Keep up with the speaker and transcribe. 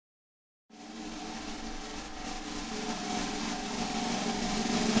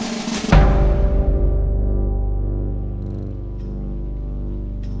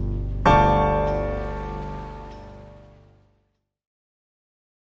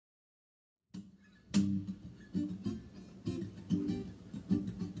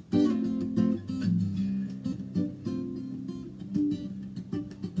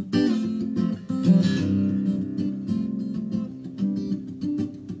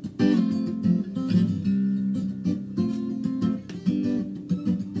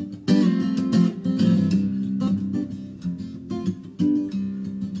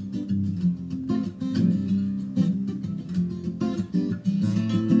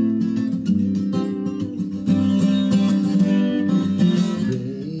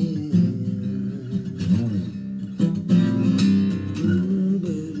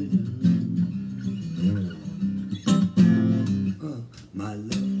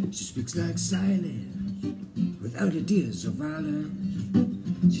She speaks like silence, without ideas of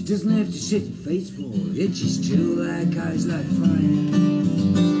violence. She doesn't have to set your face for it, yet she's still like eyes like fire.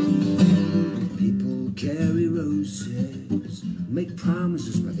 People carry roses, make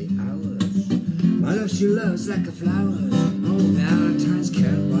promises by the hours. My love she loves like a flower. Oh, Valentine's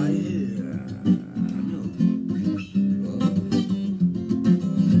can't buy her.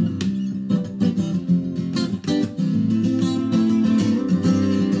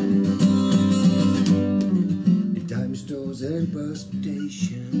 And bus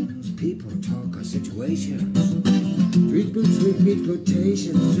stations, people talk of situations. Street boots repeat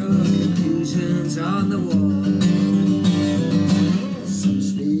quotations, draw conclusions on the wall. Some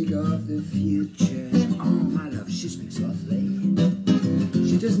speak of the future. Oh, my love, she speaks softly.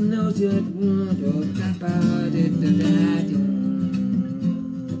 She doesn't know that word or that about it, that I don't.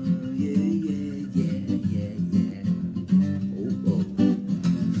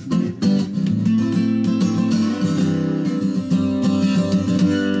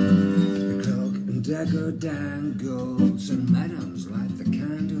 Dagger dangles and madams light the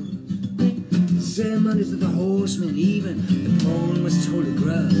candles. The ceremonies of the horsemen, even the pawn was totally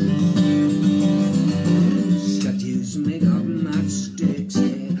grudge. Statues made of matchsticks,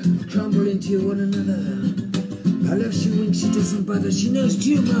 yeah, crumble into one another. I love she winks, she doesn't bother. She knows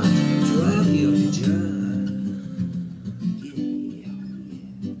too much to argue or to judge.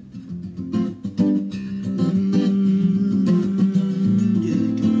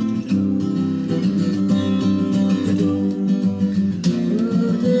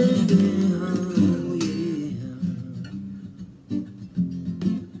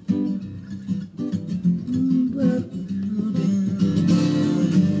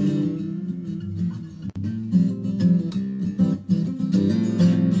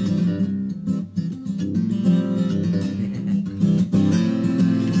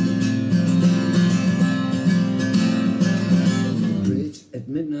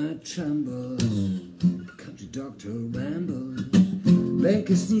 Midnight trembles, country doctor rambles,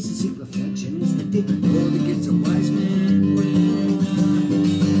 banker sneezes, seek reflections, the dick before the gets a wise man wing.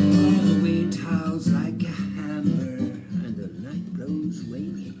 Oh, the wind howls like a hammer, and the night blows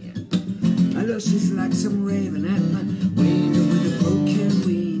rainy. I know she's like some raven at my window with a broken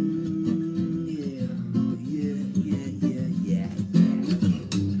wing.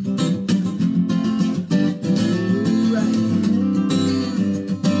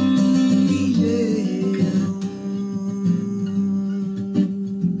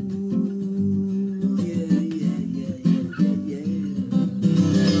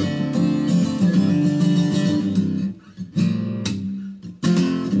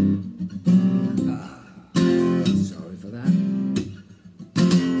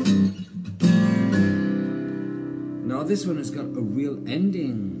 Now this one has got a real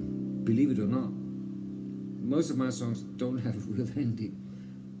ending, believe it or not. Most of my songs don't have a real ending.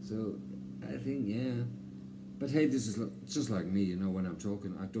 So I think, yeah. But hey, this is just like me, you know, when I'm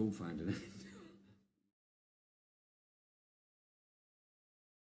talking, I don't find an ending.